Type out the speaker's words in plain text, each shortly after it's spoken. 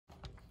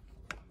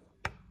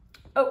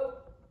Oh,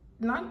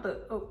 not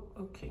the, oh,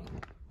 okay.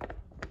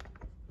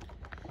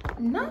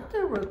 Not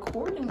the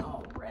recording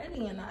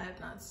already, and I have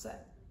not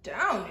sat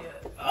down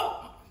yet.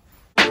 Oh.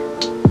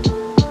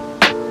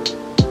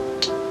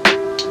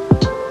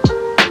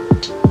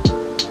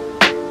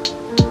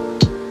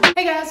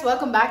 Hey guys,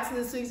 welcome back to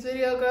this week's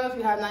video, girl. If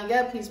you have not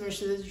yet, please make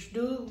sure that you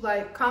do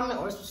like, comment,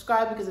 or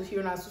subscribe, because if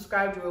you're not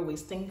subscribed, you're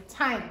wasting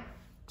time.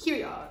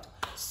 Period.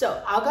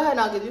 So I'll go ahead and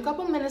I'll give you a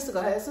couple minutes to go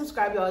ahead and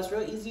subscribe, y'all. It's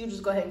real easy. You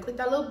just go ahead and click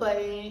that little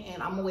button,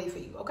 and I'm gonna wait for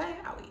you, okay?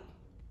 I'll wait.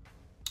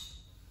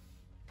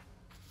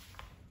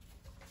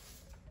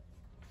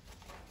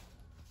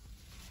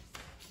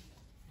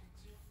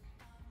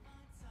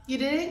 You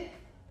did it?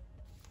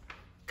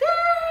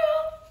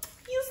 Girl,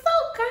 you so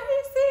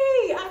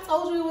crazy. I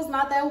told you it was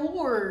not that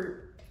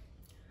hard.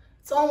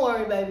 Don't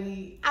worry,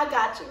 baby. I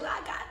got you.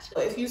 I got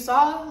you. If you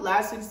saw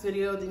last week's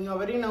video, then you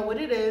already know what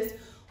it is.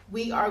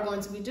 We are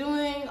going to be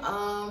doing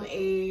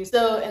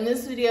so in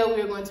this video,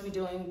 we are going to be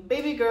doing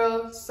baby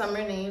girl summer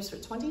names for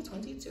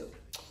 2022.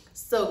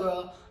 So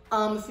girl,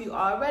 if you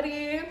are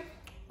ready,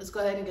 let's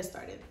go ahead and get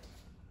started.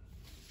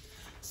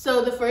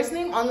 So the first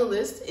name on the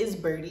list is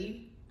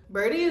Birdie.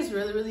 Birdie is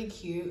really, really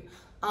cute.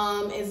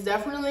 It's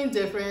definitely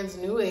different. It's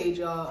new age,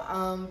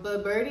 y'all.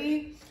 But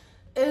Birdie,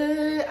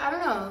 I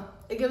don't know.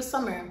 It gives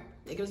summer.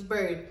 It gives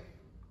bird.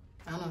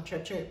 I don't know,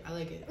 chirp, chirp. I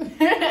like it.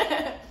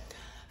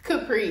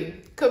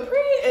 Capri. Capri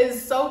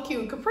is so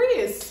cute. Capri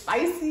is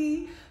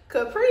spicy.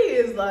 Capri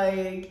is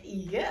like,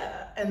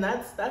 yeah. And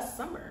that's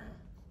summer.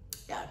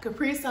 Yeah,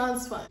 Capri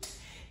sounds fun.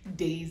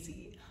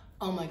 Daisy.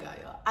 Oh my God,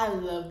 y'all. I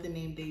love the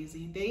name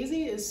Daisy.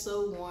 Daisy is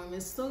so warm.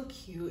 It's so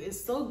cute. It's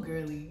so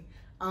girly.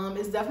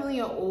 It's definitely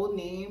an old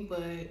name,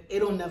 but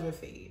it'll never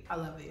fade. I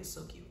love it. It's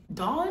so cute.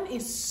 Dawn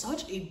is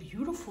such a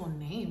beautiful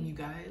name, you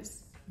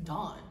guys.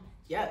 Dawn.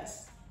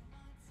 Yes.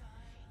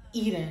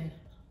 Eden.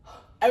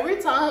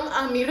 Every time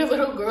I meet a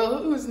little girl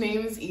whose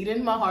name is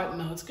Eden, my heart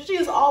melts because she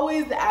is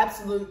always the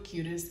absolute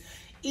cutest.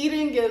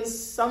 Eden gives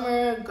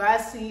summer,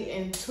 grassy,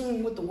 in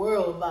tune with the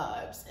world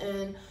vibes.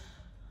 And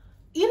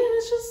Eden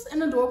is just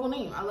an adorable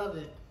name. I love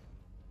it.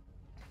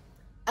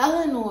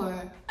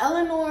 Eleanor.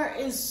 Eleanor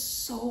is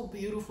so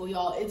beautiful,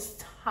 y'all.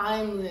 It's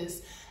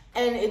timeless.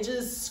 And it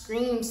just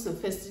screams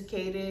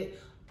sophisticated.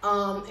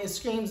 It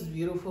screams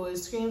beautiful. It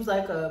screams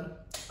like a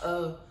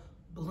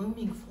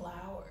blooming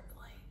flower.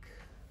 Like,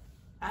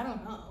 I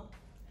don't know.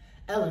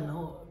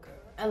 Eleanor, girl.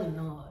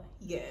 Eleanor.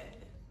 Yeah,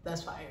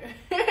 that's fire.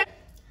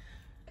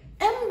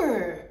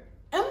 Ember.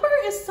 Ember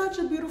is such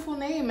a beautiful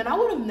name. And I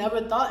would have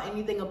never thought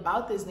anything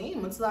about this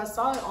name until I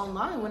saw it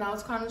online when I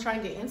was kind of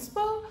trying to get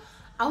inspo.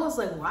 I was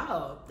like,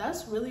 wow,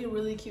 that's really a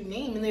really cute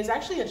name. And there's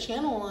actually a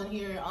channel on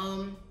here.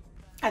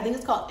 I think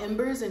it's called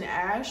Embers and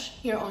Ash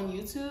here on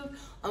YouTube.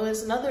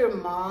 It's another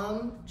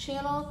mom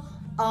channel.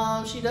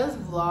 She does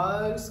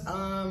vlogs,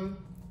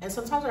 and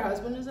sometimes her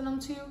husband is in them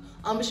too.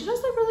 But she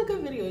does like really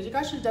good videos. You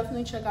guys should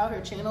definitely check out her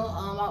channel.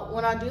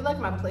 When I do like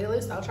my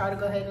playlist, I'll try to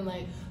go ahead and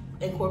like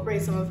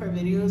incorporate some of her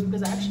videos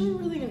because I actually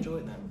really enjoy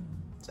them.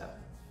 So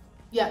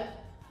yeah,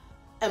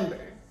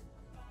 Ember,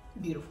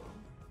 beautiful.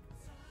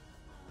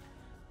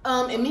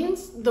 It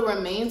means the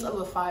remains of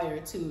a fire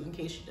too, in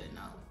case you didn't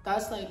know.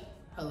 That's like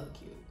hella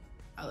cute.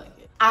 I like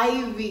it.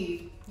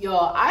 Ivy.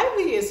 Y'all,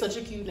 Ivy is such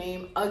a cute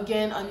name.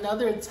 Again,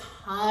 another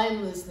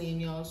timeless name,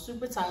 y'all.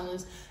 Super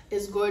timeless.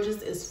 It's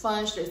gorgeous. It's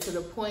fun. Straight to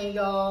the point,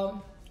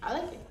 y'all. I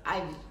like it.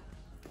 Ivy.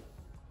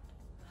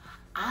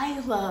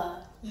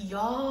 Isla.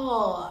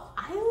 Y'all.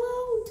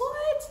 Isla,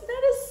 what?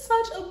 That is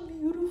such a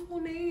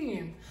beautiful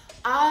name.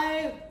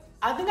 I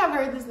think I've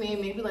heard this name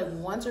maybe like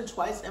once or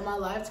twice in my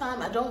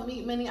lifetime. I don't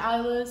meet many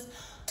Islas.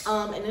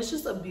 And it's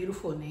just a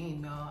beautiful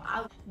name,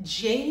 y'all.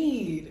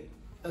 Jade.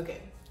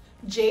 Okay.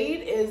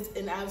 Jade is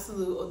an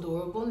absolute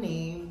adorable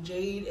name.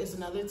 Jade is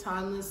another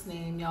timeless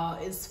name, y'all.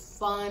 It's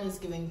fun. It's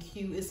giving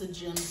cute. It's a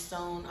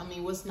gemstone. I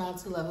mean, what's not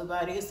to love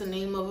about it? It's the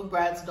name of a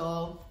Bratz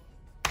doll.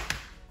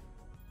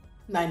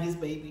 90s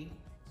baby.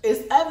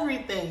 It's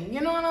everything.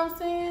 You know what I'm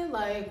saying?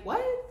 Like,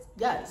 what?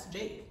 Yes,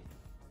 Jade.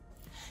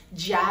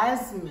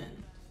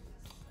 Jasmine.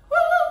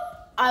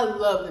 I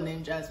love the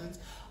name Jasmine.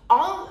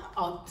 What?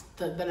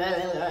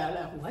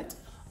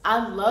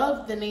 I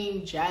love the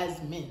name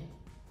Jasmine.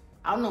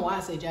 I don't know why I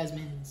say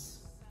Jasmines.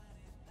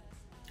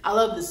 I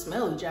love the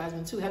smell of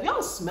jasmine too. Have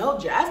y'all smelled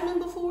jasmine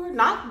before?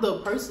 Not the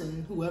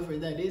person, whoever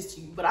that is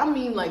to you, but I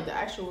mean like the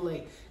actual,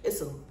 like,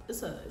 it's a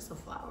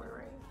flower,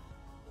 right?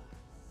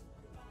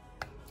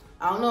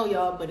 I don't know,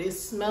 y'all, but it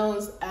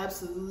smells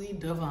absolutely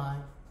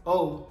divine.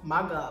 Oh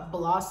my God.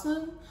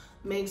 Blossom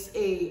makes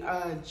a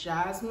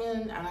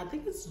jasmine, and I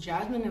think it's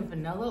jasmine and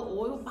vanilla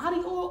oil,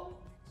 body oil.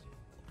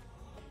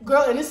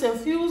 Girl, and it's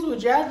infused with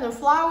jasmine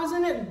flowers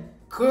in it.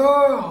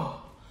 Girl,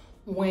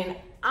 when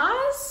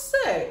I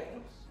say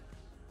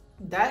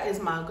that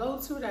is my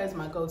go-to, that is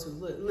my go-to.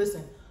 Look,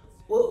 listen,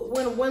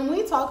 when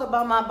we talk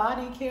about my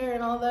body care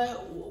and all that,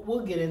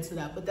 we'll get into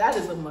that, but that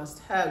is a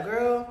must-have,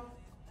 girl.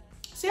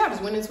 See, I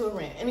just went into a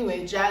rant.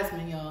 Anyway,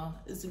 Jasmine, y'all,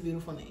 it's a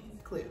beautiful name,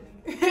 clearly.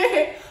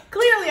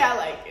 Clearly, I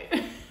like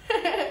it.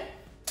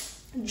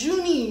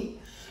 Junie.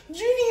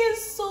 Junie is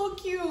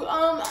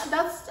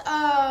That's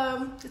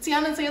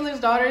Tiana Taylor's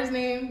daughter's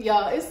name.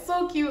 Y'all, it's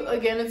so cute.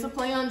 Again, it's a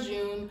play on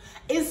June.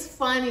 It's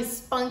fun, it's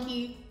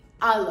spunky.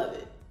 I love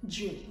it.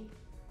 Junie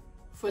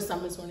for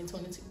summer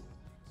 2022.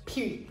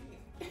 Period.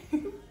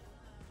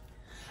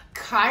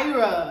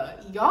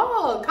 Kyra.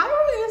 Y'all,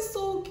 Kyra is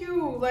so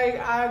cute. Like,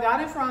 I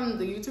got it from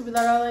the YouTuber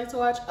that I like to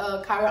watch,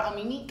 Kyra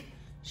Aminique.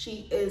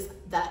 She is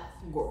that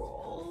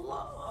girl.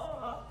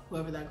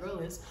 Whoever that girl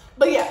is.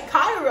 But yeah,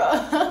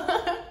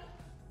 Kyra.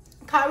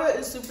 Kyra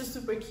is super,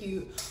 super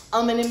cute.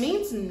 And it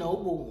means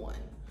noble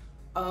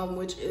one.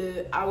 Which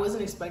is, I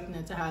wasn't expecting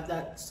it to have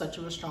that such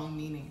of a strong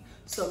meaning.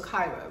 So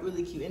Kyra,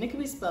 really cute. And it can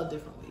be spelled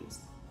different ways.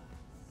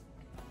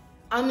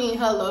 I mean,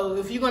 hello,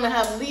 if you're gonna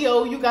have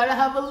Leo, you gotta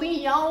have a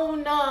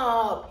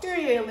Leona.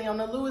 Period.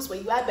 Leona Lewis, where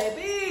you at,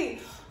 baby?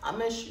 I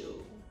miss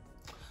you.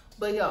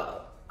 But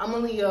y'all, I'm a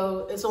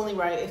Leo. It's only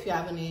right if you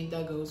have a name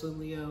that goes with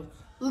Leo.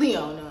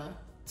 Leona.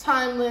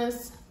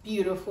 Timeless,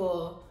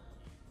 beautiful,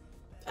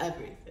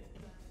 everything.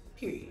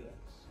 Period.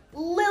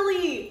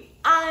 Lily.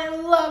 I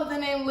love the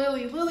name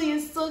Lily. Lily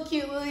is so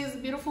cute. Lily is a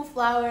beautiful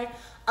flower.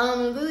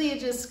 Lily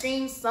just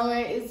screams summer.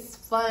 It's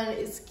fun,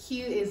 it's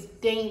cute, it's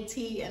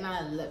dainty, and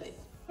I love it.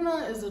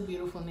 Luna is a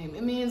beautiful name.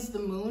 It means the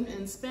moon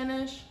in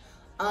Spanish.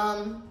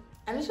 And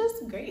it's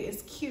just great.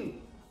 It's cute.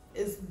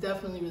 It's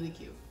definitely really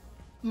cute.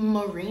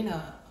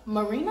 Marina.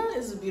 Marina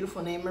is a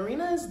beautiful name.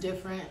 Marina is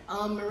different.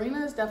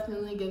 Marina is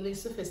definitely giving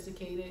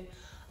sophisticated.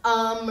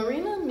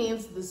 Marina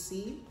means the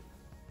sea.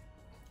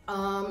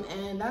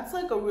 And that's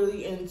like a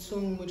really in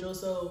tune with your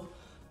soul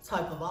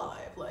type of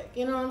vibe. Like,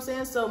 you know what I'm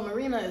saying? So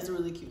Marina is a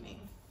really cute name.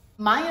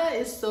 Maya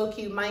is so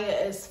cute.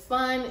 Maya is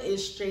fun.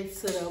 It's straight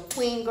to the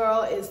queen,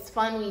 girl. It's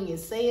fun when you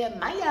say it.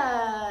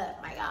 Maya,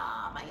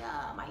 Maya,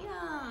 Maya,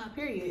 Maya,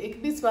 period. It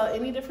can be spelled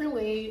any different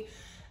way.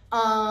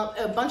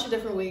 A bunch of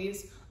different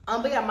ways.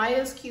 But yeah, Maya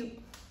is cute.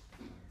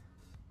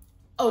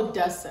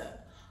 Odessa.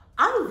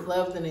 I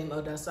love the name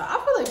Odessa. I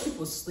feel like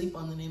people sleep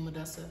on the name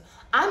Odessa.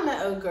 I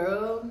met a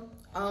girl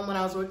when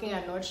I was working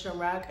at Nordstrom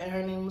Rack, and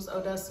her name was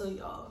Odessa,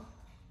 y'all.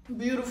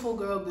 Beautiful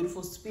girl,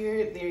 beautiful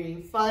spirit,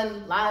 very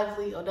fun,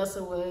 lively.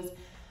 Odessa was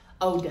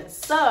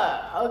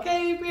Odessa,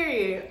 okay,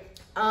 period.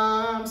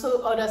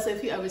 So Odessa,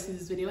 if you ever see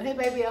this video, hey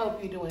baby, I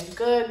hope you're doing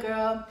good,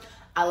 girl.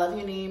 I love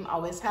your name,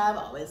 always have,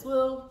 always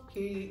will,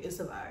 period. It's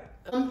a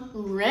vibe.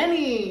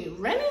 Rennie.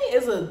 Rennie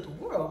is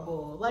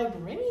adorable. Like,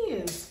 Rennie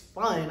is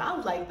fun. I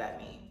like that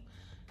name.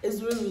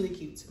 It's really, really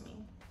cute to me.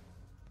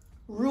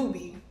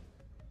 Ruby.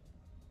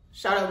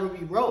 Shout out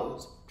Ruby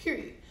Rose,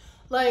 period.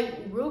 Like,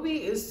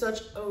 Ruby is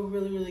such a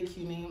really, really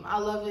cute name. I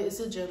love it. It's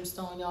a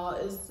gemstone, y'all.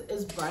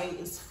 It's bright,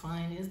 it's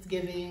fun, it's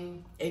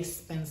giving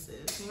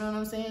expensive. You know what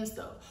I'm saying?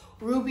 So,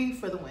 Ruby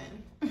for the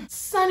win.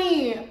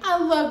 Sunny. I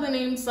love the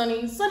name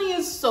Sunny. Sunny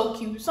is so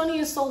cute. Sunny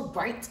is so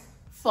bright,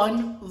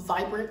 fun,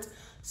 vibrant.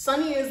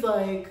 Sunny is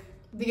like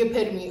the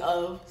epitome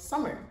of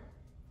summer.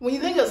 When you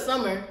think of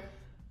summer,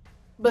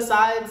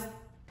 besides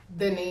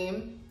the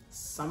name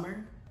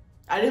Summer,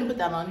 I didn't put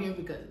that on here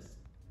because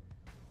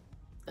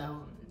that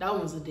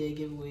one was a dead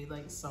giveaway,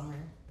 like Summer,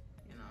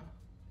 you know.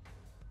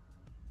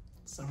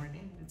 Summer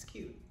name, it's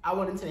cute. I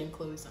wanted to name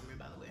Chloe Summer,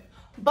 by the way.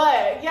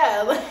 But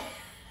yeah,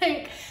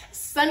 like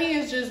Sunny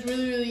is just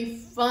really, really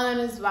fun.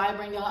 It's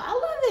vibrant, y'all. I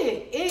love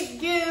it. It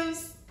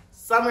gives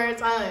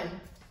summertime.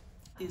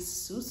 It's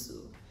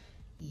Susu.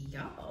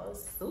 Y'all,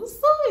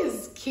 Susu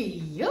is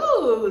cute.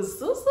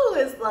 Susu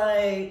is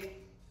like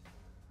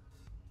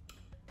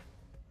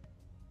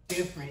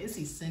different. It's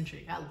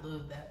eccentric. I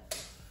love that.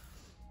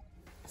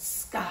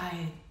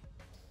 Sky.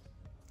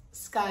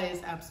 Sky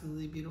is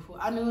absolutely beautiful.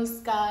 I knew a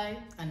sky.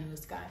 I knew a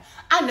sky.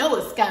 I know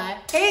a sky.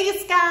 Hey,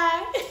 Sky.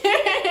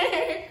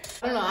 I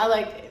don't know. I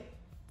like it.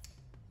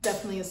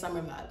 Definitely a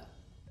summer vibe.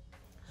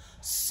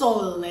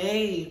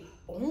 Soleil.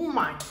 Oh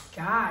my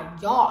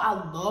God. Y'all,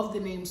 I love the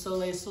name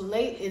Soleil.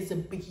 Soleil is a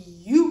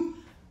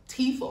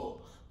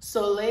beautiful.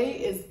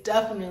 Soleil is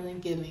definitely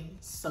giving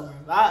summer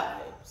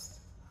vibes.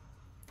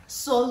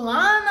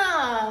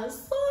 Solana.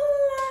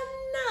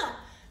 Solana.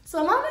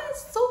 Solana is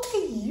so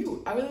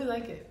cute. I really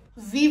like it.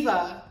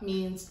 Viva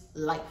means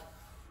life.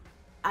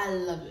 I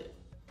love it.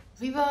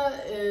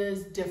 Viva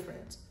is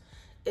different.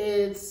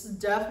 It's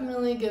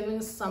definitely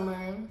giving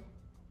summer.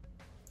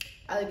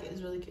 I like it.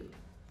 It's really cute.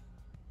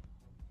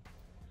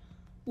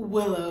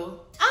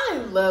 Willow. I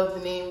love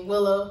the name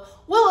Willow.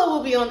 Willow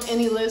will be on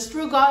any list,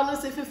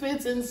 regardless if it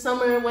fits in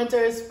summer,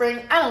 winter,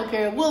 spring. I don't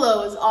care.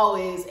 Willow is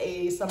always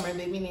a summer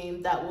baby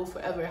name that will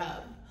forever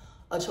have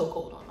a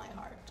chokehold on my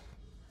heart.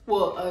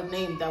 Well, a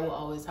name that will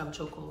always have a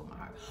chokehold on my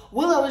heart.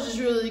 Willow is just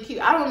really, really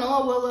cute. I don't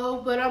know a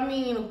Willow, but I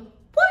mean,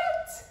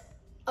 what?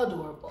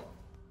 Adorable.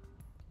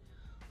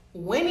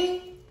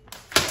 Winnie.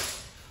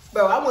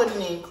 Bro, I want to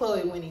name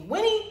Chloe Winnie.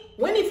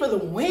 Winnie for the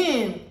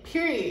win,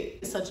 period.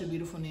 It's such a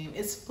beautiful name.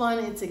 It's fun,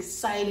 it's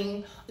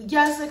exciting.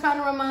 Yes, it kind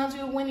of reminds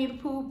you of Winnie the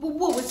Pooh, but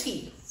what was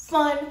he?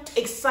 Fun,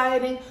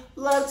 exciting,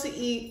 love to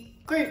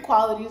eat, great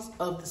qualities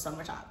of the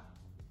summertime,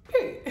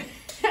 period.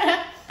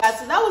 That's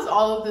so that was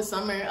all of the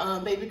summer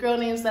baby girl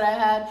names that I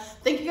had.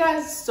 Thank you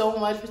guys so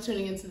much for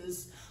tuning into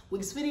this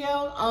week's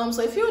video.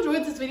 So if you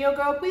enjoyed this video,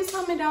 girl, please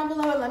comment down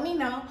below and let me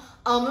know.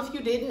 If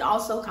you didn't,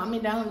 also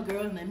comment down,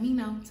 girl, and let me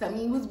know. Tell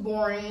me it was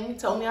boring.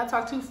 Tell me I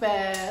talk too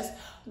fast.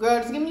 Girl,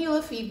 just give me a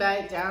little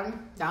feedback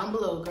down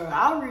below, girl.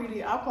 I'll read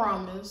it, I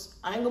promise.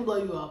 I ain't gonna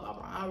blow you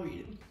up, I'll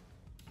read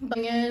it.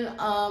 Again,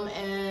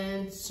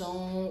 and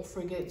don't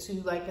forget to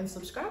like and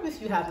subscribe if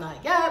you have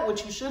not yet,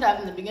 which you should have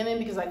in the beginning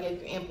because I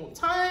gave you ample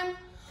time,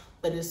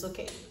 but it's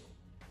okay.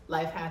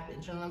 Life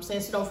happens, you know what I'm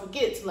saying? So don't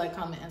forget to like,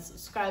 comment, and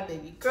subscribe,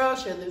 baby girl.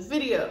 Share the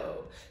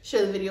video.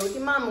 Share the video with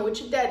your mama, with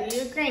your daddy,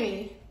 your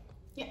granny,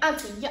 your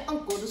auntie, your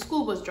uncle, the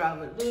school bus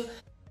driver.